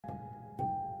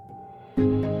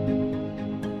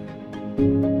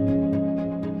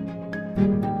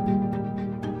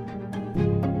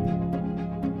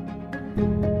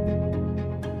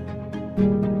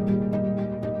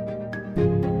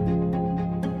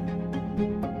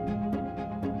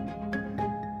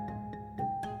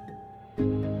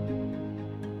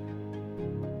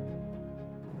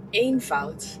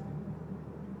Eenvoud.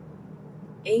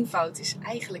 Eenvoud is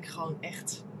eigenlijk gewoon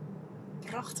echt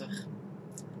prachtig.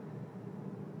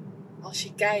 Als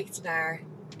je kijkt naar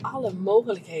alle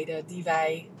mogelijkheden die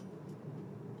wij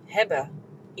hebben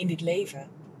in dit leven.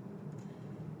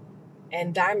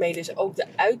 En daarmee dus ook de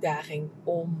uitdaging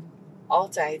om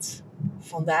altijd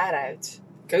van daaruit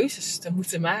keuzes te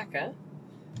moeten maken.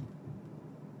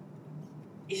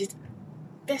 Is het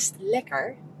best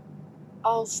lekker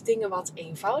als dingen wat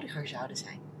eenvoudiger zouden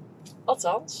zijn.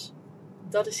 Althans,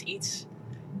 dat is iets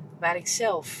waar ik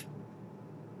zelf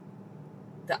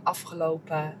de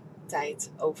afgelopen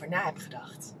tijd over na heb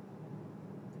gedacht.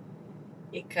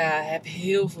 Ik heb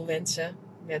heel veel wensen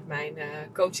met mijn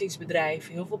coachingsbedrijf.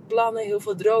 Heel veel plannen, heel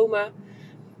veel dromen.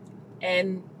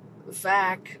 En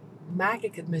vaak maak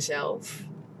ik het mezelf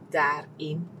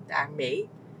daarmee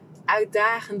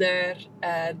uitdagender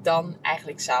dan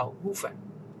eigenlijk zou hoeven.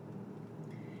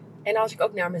 En als ik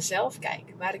ook naar mezelf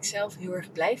kijk, waar ik zelf heel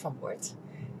erg blij van word,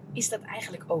 is dat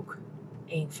eigenlijk ook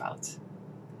eenvoud.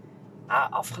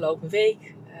 Afgelopen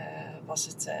week was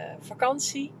het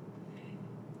vakantie.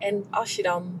 En als je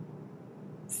dan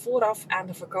vooraf aan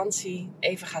de vakantie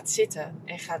even gaat zitten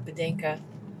en gaat bedenken,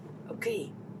 oké,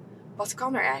 wat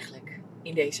kan er eigenlijk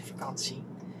in deze vakantie?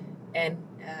 En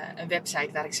een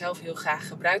website waar ik zelf heel graag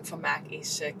gebruik van maak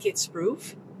is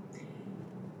Kidsproof.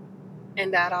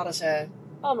 En daar hadden ze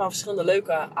allemaal verschillende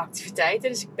leuke activiteiten.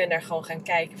 Dus ik ben daar gewoon gaan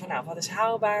kijken van wat is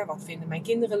haalbaar? Wat vinden mijn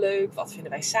kinderen leuk? Wat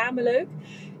vinden wij samen leuk?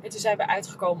 En toen zijn we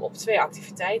uitgekomen op 2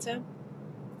 activiteiten.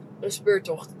 Een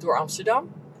speurtocht door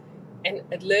Amsterdam. En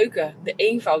het leuke, de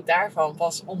eenvoud daarvan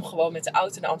was om gewoon met de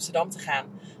auto naar Amsterdam te gaan.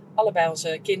 Allebei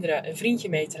onze kinderen een vriendje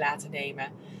mee te laten nemen.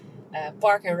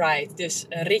 Park and ride, dus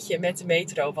een ritje met de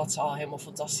metro, wat ze al helemaal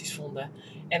fantastisch vonden.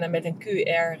 En dan met een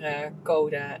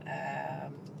QR-code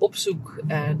op zoek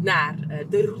naar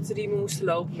de route die we moesten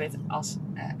lopen. Met als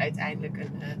uiteindelijk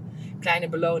een kleine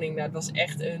beloning. Nou, het was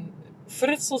echt een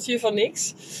frutseltje van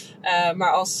niks.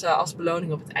 Maar als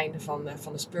beloning op het einde van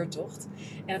de speurtocht.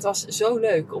 En het was zo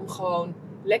leuk om gewoon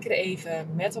lekker even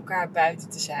met elkaar buiten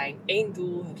te zijn. 1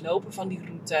 doel, het lopen van die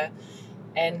route.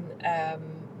 En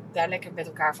daar lekker met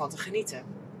elkaar van te genieten.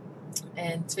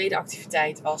 En tweede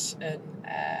activiteit was een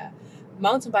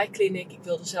mountainbike clinic. Ik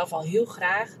wilde zelf al heel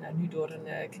graag. Nou, nu door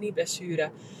een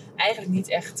knieblessure eigenlijk niet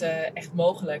echt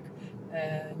mogelijk.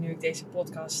 Nu ik deze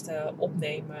podcast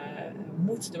opneem,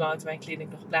 moet de mountainbike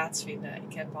clinic nog plaatsvinden.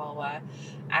 Ik heb al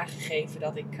aangegeven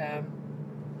dat ik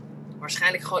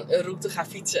waarschijnlijk gewoon een route ga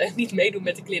fietsen en niet meedoen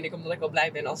met de clinic, omdat ik wel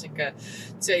blij ben als ik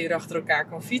 2 uur achter elkaar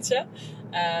kan fietsen.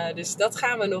 Dus dat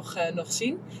gaan we nog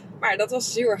zien. Maar dat was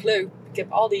dus heel erg leuk. Ik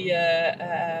heb al die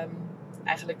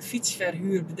eigenlijk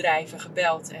fietsverhuurbedrijven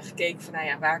gebeld en gekeken van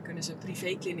waar kunnen ze een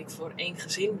privékliniek voor 1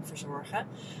 gezin verzorgen.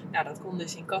 Nou, dat kon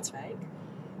dus in Katwijk.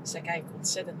 Dus daar kijk ik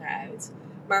ontzettend naar uit.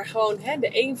 Maar gewoon de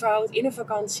eenvoud in een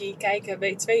vakantie. Kijken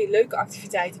bij 2 leuke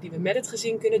activiteiten die we met het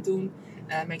gezin kunnen doen.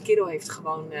 Mijn kiddo heeft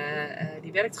gewoon,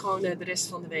 die werkt gewoon de rest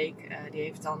van de week. Die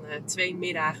heeft dan 2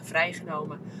 middagen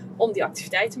vrijgenomen om die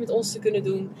activiteiten met ons te kunnen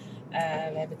doen.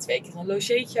 We hebben 2 keer een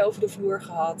logeetje over de vloer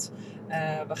gehad.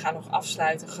 We gaan nog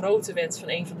afsluiten. Grote wens van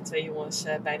een van de 2 jongens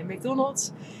bij de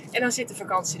McDonald's. En dan zit de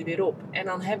vakantie er weer op. En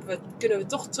dan kunnen we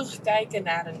toch terugkijken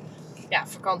naar een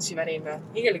vakantie waarin we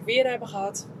heerlijk weer hebben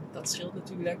gehad. Dat scheelt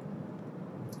natuurlijk.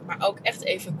 Maar ook echt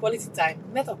even quality time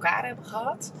met elkaar hebben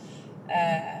gehad.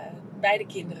 Beide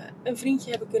kinderen een vriendje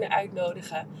hebben kunnen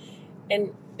uitnodigen.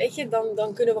 En weet je,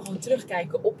 dan kunnen we gewoon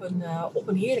terugkijken op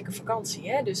een heerlijke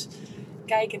vakantie. Hè? Dus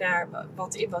kijken naar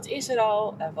wat is er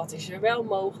al, wat is er wel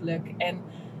mogelijk. En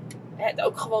het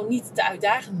ook gewoon niet te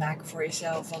uitdagend maken voor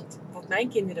jezelf. Want wat mijn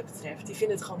kinderen betreft, die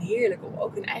vinden het gewoon heerlijk om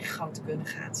ook hun eigen gang te kunnen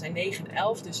gaan. Ze zijn 9 en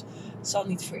 11, dus het zal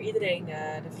niet voor iedereen,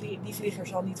 die vlieger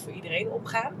zal niet voor iedereen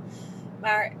opgaan.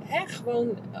 Maar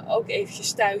gewoon ook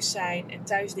eventjes thuis zijn en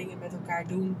thuis dingen met elkaar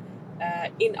doen.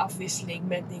 In afwisseling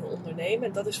met dingen ondernemen.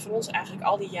 En dat is voor ons eigenlijk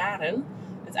al die jaren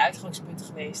het uitgangspunt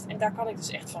geweest. En daar kan ik dus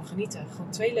echt van genieten.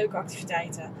 Gewoon 2 leuke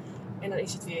activiteiten. En dan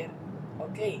is het weer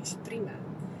oké, is het prima.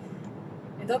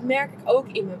 En dat merk ik ook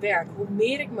in mijn werk. Hoe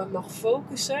meer ik me mag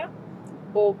focussen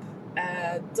op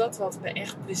dat wat me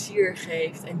echt plezier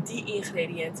geeft. En die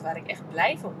ingrediënten waar ik echt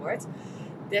blij van word.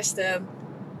 Des te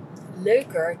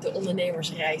leuker de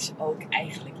ondernemersreis ook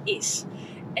eigenlijk is.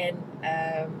 En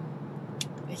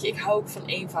Weet je, ik hou ook van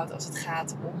eenvoud als het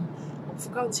gaat om op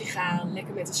vakantie gaan.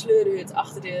 Lekker met een sleurhut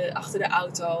achter de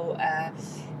auto.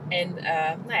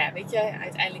 Weet je,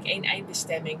 uiteindelijk 1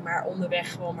 eindbestemming. Maar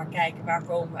onderweg gewoon maar kijken, waar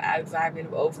komen we uit? Waar willen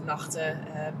we overnachten?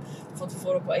 Van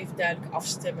tevoren ook wel even duidelijk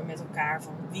afstemmen met elkaar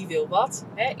van wie wil wat.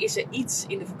 Is er iets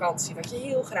in de vakantie wat je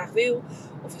heel graag wil?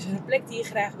 Of is er een plek die je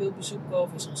graag wil bezoeken?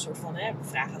 Of is er een soort van, we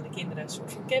vragen aan de kinderen, een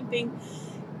soort van camping.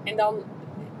 En dan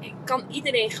kan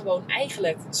iedereen gewoon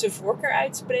eigenlijk zijn voorkeur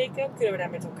uitspreken. Kunnen we daar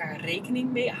met elkaar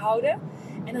rekening mee houden.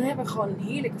 En dan hebben we gewoon een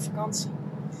heerlijke vakantie.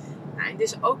 Nou, en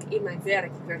dus ook in mijn werk.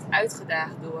 Ik werd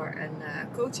uitgedaagd door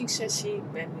een coachingsessie.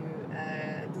 Ik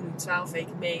doe nu 12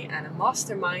 weken mee aan een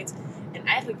mastermind. En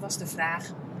eigenlijk was de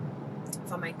vraag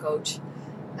van mijn coach.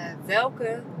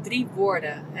 Welke 3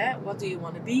 woorden? What do you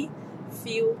want to be,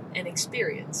 feel and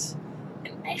experience?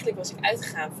 En eigenlijk was ik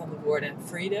uitgegaan van de woorden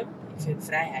freedom. Ik vind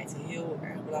vrijheid heel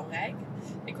erg belangrijk.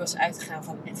 Ik was uitgegaan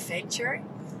van adventure.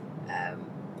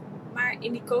 Maar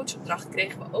in die coachopdracht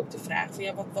kregen we ook de vraag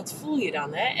van wat voel je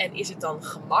dan? En is het dan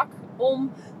gemak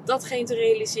om datgene te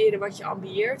realiseren wat je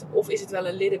ambieert? Of is het wel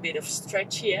een little bit of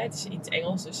stretchy? Het is in het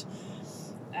Engels, dus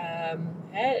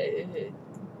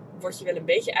word je wel een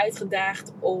beetje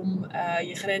uitgedaagd om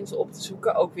je grenzen op te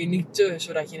zoeken. Ook weer niet te,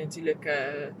 zodat je natuurlijk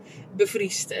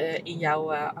bevriest in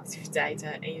jouw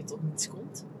activiteiten en je tot niets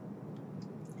komt.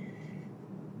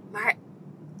 Maar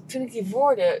toen ik die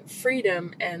woorden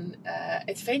freedom en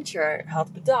adventure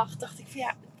had bedacht, dacht ik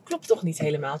van klopt toch niet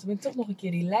helemaal. Toen ben ik toch nog een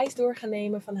keer die lijst door gaan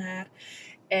nemen van haar.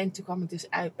 En toen kwam ik dus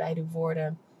uit bij de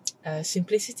woorden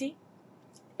simplicity,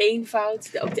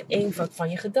 eenvoud, ook de eenvoud van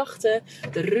je gedachten,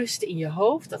 de rust in je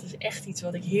hoofd. Dat is echt iets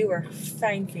wat ik heel erg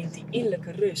fijn vind. Die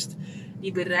innerlijke rust,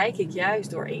 die bereik ik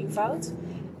juist door eenvoud.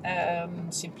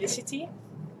 Simplicity,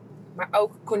 maar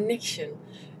ook connection.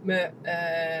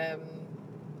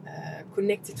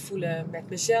 Connected voelen met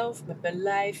mezelf, met mijn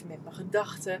lijf, met mijn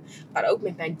gedachten, maar ook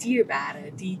met mijn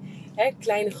dierbaren. Die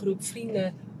kleine groep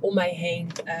vrienden om mij heen,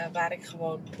 waar ik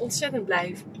gewoon ontzettend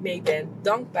blij mee ben,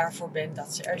 dankbaar voor ben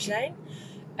dat ze er zijn.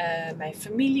 Mijn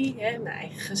familie, mijn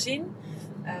eigen gezin.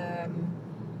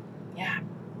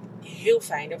 Heel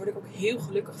fijn. Daar word ik ook heel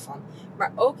gelukkig van.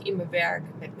 Maar ook in mijn werk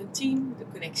met mijn team, de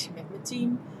connectie met mijn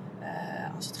team.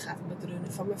 Als het gaat om het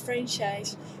runnen van mijn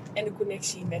franchise. En de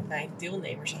connectie met mijn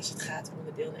deelnemers als het gaat om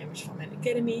de deelnemers van mijn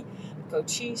academy. De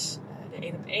coaches,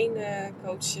 de 1-op-1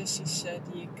 coachsessies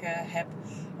die ik heb.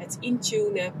 Het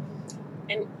intunen.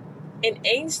 En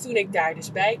ineens toen ik daar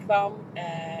dus bij kwam,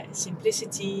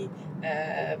 simplicity,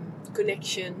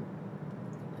 connection.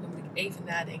 En dan moet ik even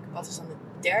nadenken, wat is dan de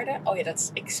derde? Oh ja, dat is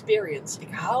experience.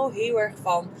 Ik hou heel erg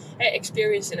van,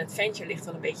 experience en adventure ligt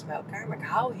wel een beetje bij elkaar, maar ik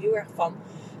hou heel erg van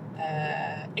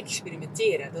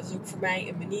experimenteren. Dat is ook voor mij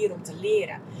een manier om te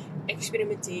leren.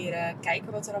 Experimenteren,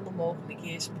 kijken wat er allemaal mogelijk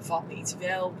is. Bevalt me iets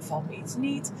wel, bevalt me iets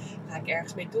niet? Ga ik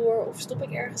ergens mee door of stop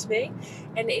ik ergens mee?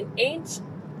 En ineens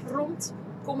prompt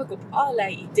kom ik op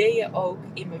allerlei ideeën ook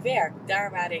in mijn werk.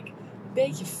 Daar waar ik een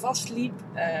beetje vastliep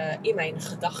in mijn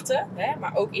gedachten.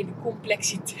 Maar ook in de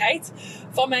complexiteit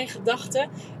van mijn gedachten.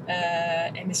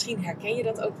 En misschien herken je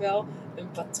dat ook wel.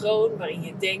 Een patroon waarin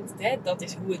je denkt, dat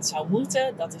is hoe het zou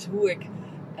moeten. Dat is hoe ik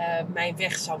mijn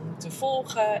weg zou moeten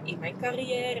volgen in mijn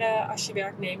carrière als je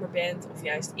werknemer bent. Of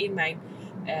juist in mijn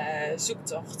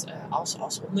zoektocht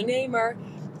als ondernemer.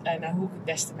 Naar hoe ik het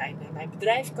beste mijn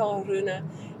bedrijf kan runnen.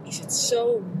 Is het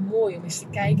zo mooi om eens te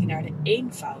kijken naar de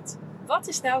eenvoud. Wat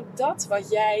is nou dat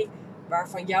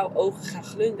waarvan jouw ogen gaan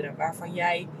glunderen? Waarvan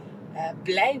jij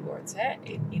blij wordt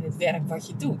in het werk wat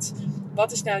je doet?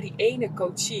 Wat is nou die ene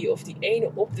coachie of die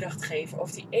ene opdrachtgever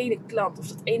of die ene klant of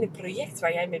dat ene project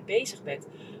waar jij mee bezig bent?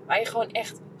 Waar je gewoon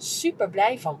echt super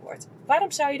blij van wordt.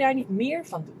 Waarom zou je daar niet meer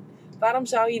van doen? Waarom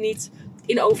zou je niet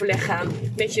in overleg gaan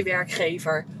met je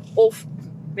werkgever of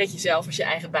met jezelf als je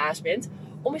eigen baas bent?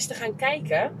 Om eens te gaan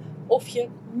kijken of je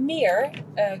meer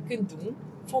kunt doen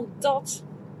van dat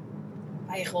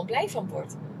waar je gewoon blij van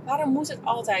wordt. Waarom moet het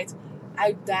altijd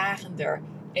uitdagender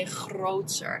en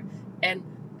grootser? En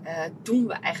doen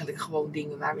we eigenlijk gewoon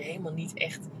dingen waar we helemaal niet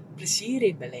echt plezier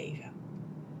in beleven?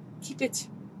 Keep it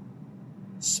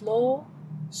small,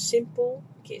 simple,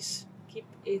 kiss. Keep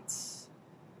it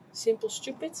simple,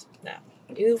 stupid. Nou,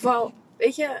 in ieder geval,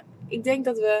 weet je, ik denk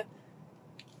dat we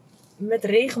met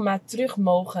regelmaat terug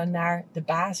mogen naar de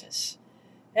basis.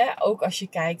 Ook als je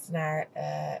kijkt naar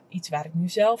iets waar ik nu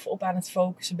zelf op aan het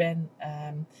focussen ben.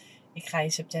 Ik ga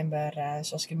in september,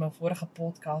 zoals ik in mijn vorige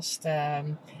podcast,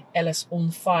 Alice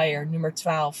on Fire, nummer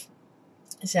 12,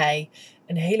 zei,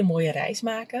 een hele mooie reis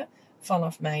maken.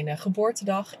 Vanaf mijn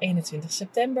geboortedag, 21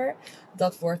 september.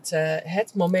 Dat wordt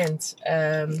het moment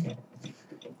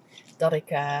dat ik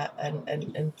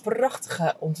een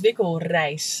prachtige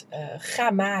ontwikkelreis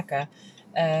ga maken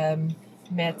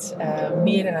met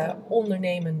meerdere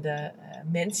ondernemende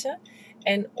mensen.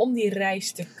 En om die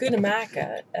reis te kunnen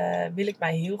maken, wil ik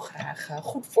mij heel graag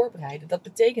goed voorbereiden. Dat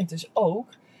betekent dus ook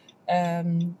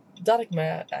dat ik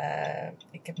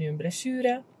ik heb nu een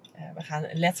blessure. We gaan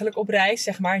letterlijk op reis,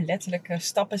 zeg maar. Letterlijk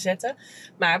stappen zetten.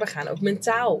 Maar we gaan ook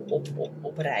mentaal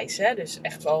op reis. Hè? Dus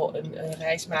echt wel een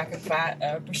reis maken qua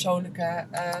persoonlijke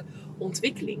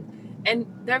ontwikkeling.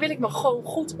 En daar wil ik me gewoon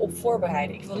goed op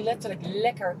voorbereiden. Ik wil letterlijk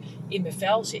lekker in mijn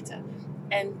vel zitten.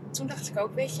 En toen dacht ik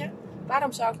ook, weet je,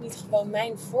 waarom zou ik niet gewoon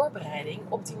mijn voorbereiding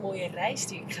op die mooie reis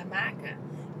die ik ga maken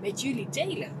met jullie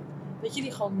delen? Dat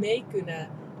jullie gewoon mee kunnen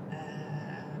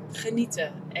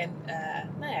genieten en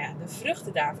de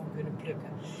vruchten daarvan kunnen plukken.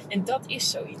 En dat is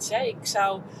zoiets. Hè. Ik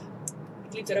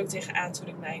liep er ook tegenaan toen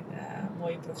ik mijn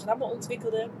mooie programma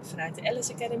ontwikkelde vanuit de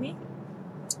Alice Academy.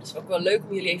 Het is ook wel leuk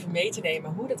om jullie even mee te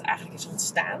nemen hoe dat eigenlijk is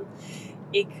ontstaan.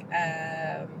 Ik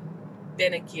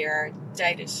ben een keer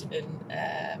tijdens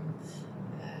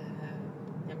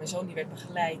mijn zoon die werd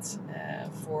begeleid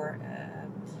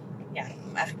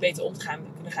om eigenlijk beter om te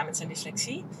kunnen gaan met zijn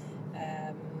dyslexie.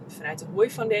 Vanuit de Hoi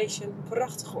Foundation,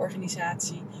 prachtige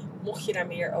organisatie. Mocht je daar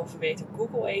meer over weten,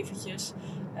 google eventjes.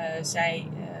 Zij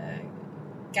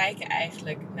kijken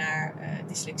eigenlijk naar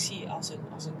dyslexie als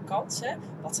een kans. Hè?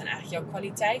 Wat zijn eigenlijk jouw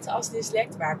kwaliteiten als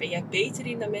dyslect? Waar ben jij beter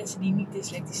in dan mensen die niet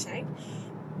dyslectisch zijn?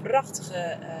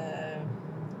 Prachtige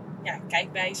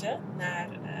kijkwijze naar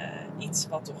iets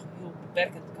wat toch heel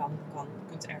beperkend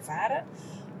kunt ervaren.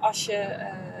 Als je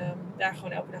daar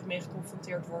gewoon elke dag mee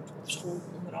geconfronteerd wordt op school,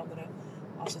 onder andere.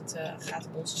 Als het gaat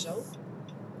om onze zoon.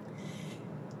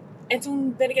 En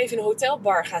toen ben ik even in een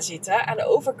hotelbar gaan zitten aan de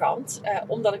overkant.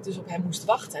 Omdat ik dus op hem moest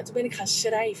wachten. En toen ben ik gaan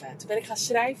schrijven. Toen ben ik gaan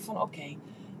schrijven van oké,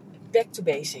 back to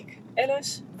basic.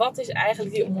 Alice, wat is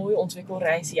eigenlijk die mooie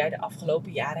ontwikkelreis die jij de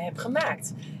afgelopen jaren hebt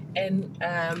gemaakt? En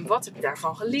wat heb je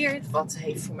daarvan geleerd? Wat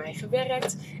heeft voor mij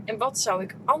gewerkt? En wat zou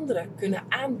ik anderen kunnen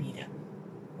aanbieden?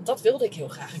 Want dat wilde ik heel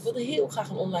graag. Ik wilde heel graag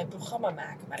een online programma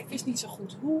maken. Maar ik wist niet zo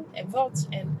goed hoe en wat.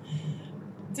 En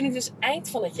toen ik dus eind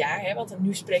van het jaar, want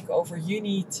nu spreken we over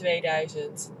juni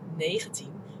 2019.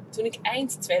 Toen ik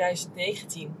eind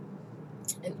 2019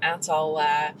 een aantal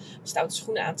stoute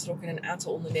schoenen aantrok en een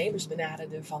aantal ondernemers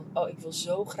benaderde van ik wil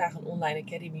zo graag een online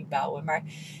academy bouwen. Maar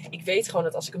ik weet gewoon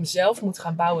dat als ik hem zelf moet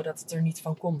gaan bouwen, dat het er niet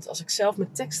van komt. Als ik zelf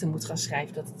mijn teksten moet gaan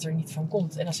schrijven, dat het er niet van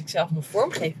komt. En als ik zelf mijn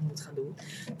vormgeving moet gaan doen,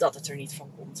 dat het er niet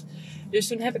van komt. Dus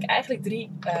toen heb ik eigenlijk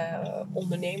 3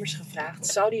 ondernemers gevraagd.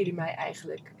 Zouden jullie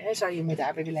mij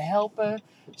daarbij willen helpen?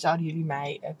 Zouden jullie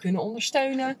mij kunnen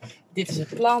ondersteunen? Dit is het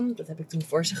plan. Dat heb ik toen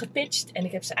voor ze gepitcht. En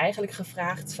ik heb ze eigenlijk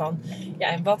gevraagd van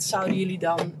en wat zouden jullie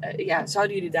dan,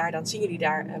 zien jullie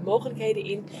daar mogelijkheden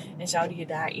in? En zouden je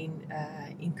daarin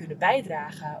in kunnen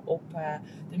bijdragen op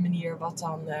de manier wat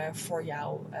dan voor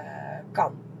jou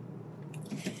kan?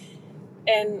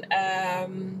 En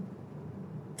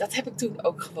dat heb ik toen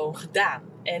ook gewoon gedaan.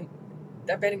 En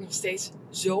daar ben ik nog steeds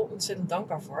zo ontzettend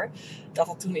dankbaar voor dat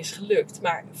dat toen is gelukt.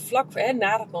 Maar vlak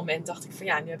na dat moment dacht ik van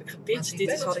nu heb ik gepitcht.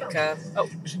 Dit is wat ik...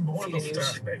 misschien behoorlijk wat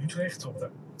vertraging bij Utrecht.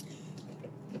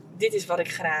 Dit is wat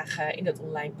ik graag in dat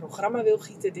online programma wil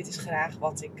gieten. Dit is graag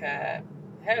wat ik,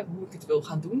 hoe ik het wil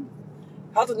gaan doen.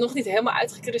 Ik had het nog niet helemaal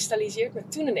uitgekristalliseerd. Maar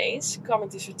toen ineens kwam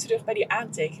ik dus weer terug bij die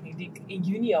aantekening die ik in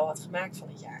juni al had gemaakt van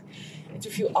het jaar. En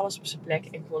toen viel alles op zijn plek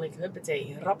en kon ik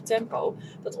in rap tempo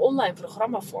dat online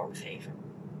programma vormgeven.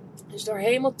 Dus door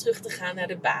helemaal terug te gaan naar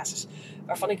de basis,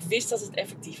 waarvan ik wist dat het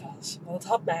effectief was. Want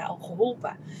het had mij al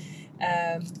geholpen.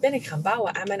 Ben ik gaan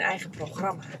bouwen aan mijn eigen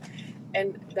programma.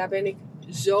 En daar ben ik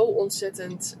zo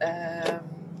ontzettend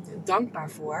dankbaar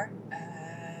voor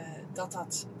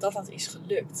dat is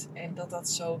gelukt. En dat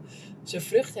zo zijn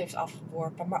vrucht heeft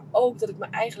afgeworpen. Maar ook dat ik me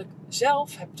eigenlijk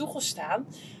zelf heb toegestaan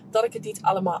dat ik het niet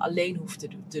allemaal alleen hoef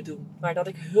te doen. Maar dat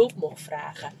ik hulp mocht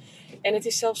vragen. En het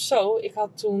is zelfs zo, ik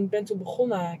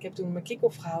heb toen mijn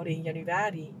kick-off gehouden in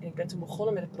januari. En ik ben toen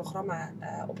begonnen met het programma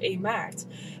op 1 maart.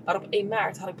 Maar op 1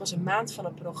 maart had ik pas een maand van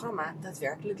het programma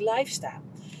daadwerkelijk live staan.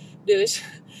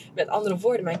 Dus, met andere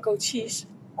woorden, mijn coaches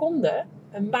konden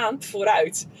een maand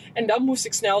vooruit. En dan moest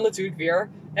ik snel natuurlijk weer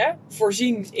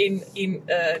voorzien in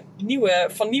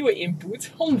nieuwe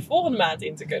input om de volgende maand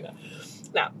in te kunnen.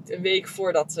 Nou, een week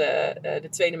voordat de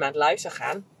tweede maand live zou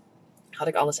gaan, had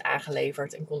ik alles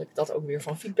aangeleverd en kon ik dat ook weer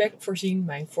van feedback voorzien.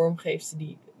 Mijn vormgeefster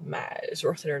die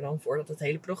zorgde er dan voor dat het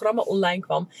hele programma online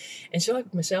kwam. En zo heb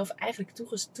ik mezelf eigenlijk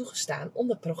toegestaan om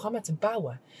dat programma te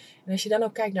bouwen. En als je dan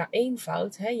ook kijkt naar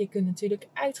eenvoud, je kunt natuurlijk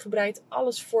uitgebreid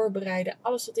alles voorbereiden,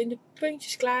 alles tot in de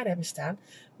puntjes klaar hebben staan.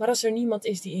 Maar als er niemand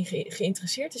is die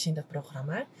geïnteresseerd is in dat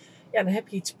programma, ja, dan heb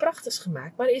je iets prachtigs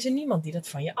gemaakt, maar er is er niemand die dat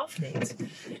van je afneemt.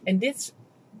 En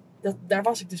daar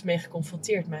was ik dus mee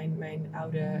geconfronteerd. Mijn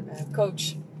oude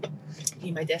coach,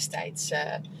 die mij destijds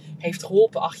heeft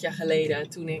geholpen 8 jaar geleden,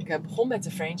 toen ik begon met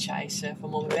de franchise van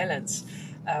Mom Balance.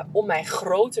 Om mij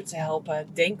groter te helpen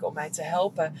denken, om mij te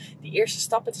helpen die eerste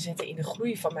stappen te zetten in de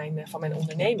groei van mijn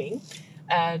onderneming.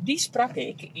 Die sprak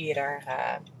ik eerder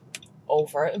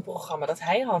over een programma dat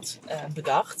hij had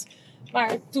bedacht,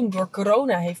 maar toen door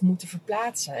corona heeft moeten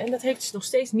verplaatsen. En dat heeft dus nog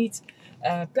steeds niet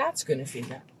plaats kunnen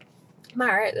vinden.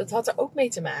 Maar dat had er ook mee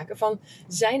te maken van,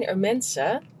 zijn er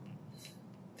mensen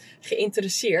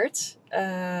geïnteresseerd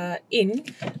in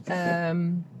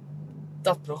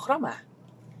dat programma?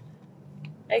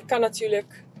 Ik kan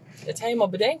natuurlijk het helemaal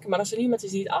bedenken, maar als er niemand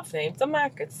is die het afneemt, dan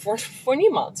maak ik het voor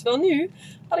niemand. Wel, nu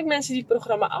had ik mensen die het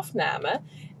programma afnamen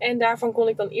en daarvan kon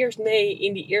ik dan eerst mee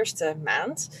in die eerste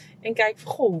maand en kijken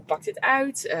van, goh, hoe pakt dit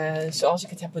uit? Zoals ik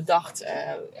het heb bedacht,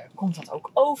 komt dat ook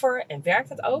over en werkt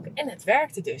dat ook? En het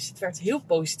werkte dus. Het werd heel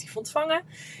positief ontvangen.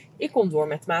 Ik kon door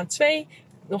met maand 2.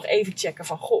 Nog even checken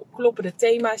van, goh, kloppen de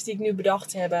thema's die ik nu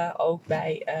bedacht heb ook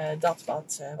bij dat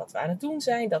wat we aan het doen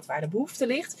zijn, dat waar de behoefte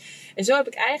ligt. En zo heb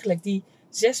ik eigenlijk die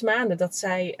 6 maanden dat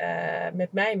zij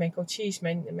met mij, mijn coaches,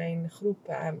 mijn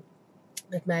groep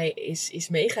met mij is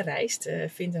meegereisd,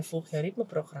 Vind en Volg Jouw Ritme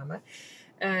programma,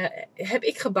 heb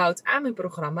ik gebouwd aan mijn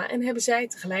programma en hebben zij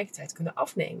tegelijkertijd kunnen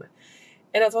afnemen.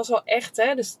 En dat was wel echt,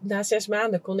 hè. Dus na 6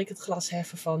 maanden kon ik het glas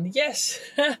heffen van,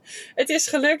 yes, het is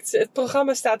gelukt, het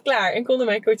programma staat klaar. En konden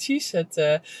mijn coaches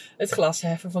het glas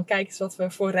heffen van, kijk eens wat we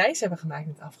voor reis hebben gemaakt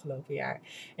in het afgelopen jaar.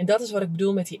 En dat is wat ik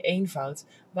bedoel met die eenvoud.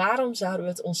 Waarom zouden we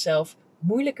het onszelf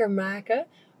moeilijker maken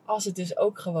als het dus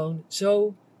ook gewoon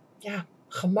zo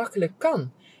gemakkelijk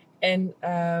kan? En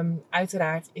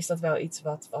uiteraard is dat wel iets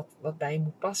wat bij je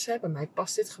moet passen. Bij mij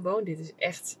past dit gewoon. Dit is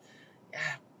echt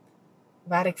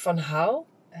waar ik van hou.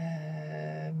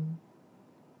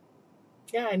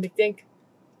 En ik denk,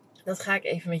 dat ga ik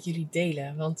even met jullie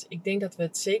delen. Want ik denk dat we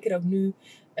het zeker ook nu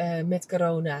met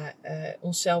corona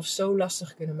onszelf zo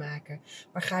lastig kunnen maken.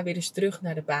 Maar ga weer eens terug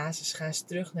naar de basis. Ga eens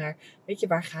terug naar, weet je,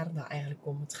 waar gaat het nou eigenlijk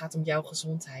om? Het gaat om jouw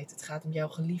gezondheid. Het gaat om jouw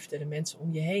geliefden, de mensen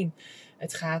om je heen.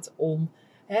 Het gaat om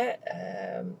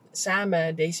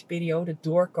samen deze periode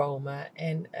doorkomen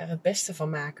en er het beste van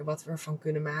maken wat we ervan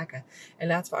kunnen maken. En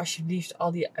laten we alsjeblieft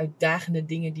al die uitdagende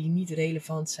dingen die niet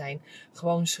relevant zijn,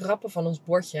 gewoon schrappen van ons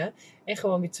bordje en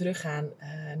gewoon weer teruggaan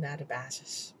naar de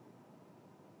basis.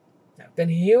 Nou, ik ben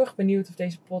heel erg benieuwd of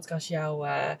deze podcast jou,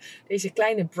 deze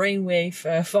kleine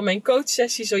brainwave van mijn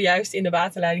coachsessie zojuist in de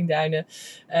waterleidingduinen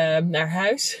naar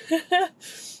huis.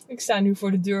 Ik sta nu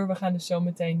voor de deur. We gaan dus zo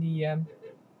meteen die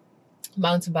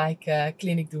mountainbike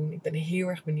clinic doen. Ik ben heel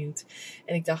erg benieuwd.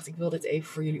 En ik dacht, ik wil dit even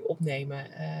voor jullie opnemen.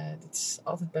 Dit is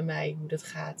altijd bij mij hoe dat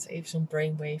gaat. Even zo'n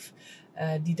brainwave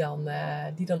die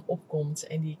dan opkomt.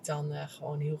 En die ik dan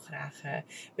gewoon heel graag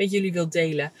met jullie wil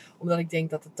delen. Omdat ik denk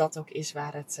dat het dat ook is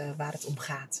waar het om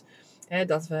gaat.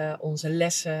 Dat we onze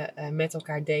lessen met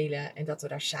elkaar delen. En dat we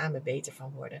daar samen beter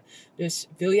van worden. Dus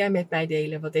wil jij met mij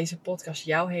delen wat deze podcast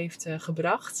jou heeft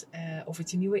gebracht? Of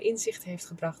het je nieuwe inzicht heeft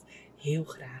gebracht? Heel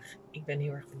graag. Ik ben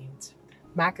heel erg benieuwd.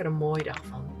 Maak er een mooie dag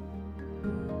van.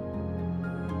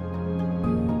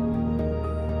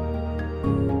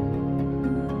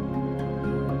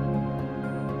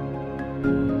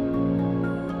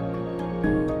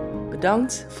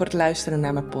 Bedankt voor het luisteren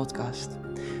naar mijn podcast.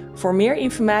 Voor meer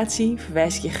informatie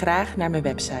verwijs ik je graag naar mijn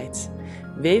website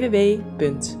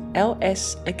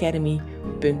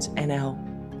www.lsacademy.nl.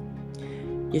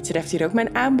 Je treft hier ook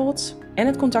mijn aanbod en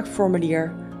het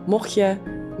contactformulier. Mocht je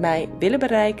mij willen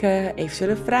bereiken,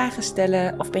 eventuele vragen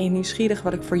stellen of ben je nieuwsgierig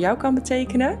wat ik voor jou kan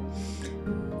betekenen?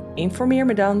 Informeer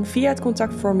me dan via het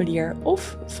contactformulier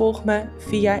of volg me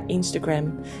via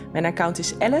Instagram. Mijn account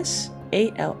is Alice,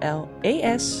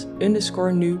 ELLES_nu.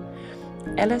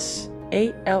 Alice,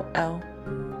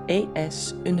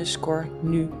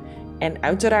 ELLES_nu. En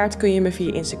uiteraard kun je me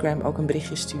via Instagram ook een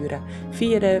berichtje sturen.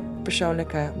 Via de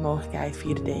persoonlijke mogelijkheid,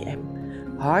 via de DM.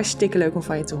 Hartstikke leuk om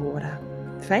van je te horen.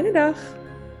 Fijne dag!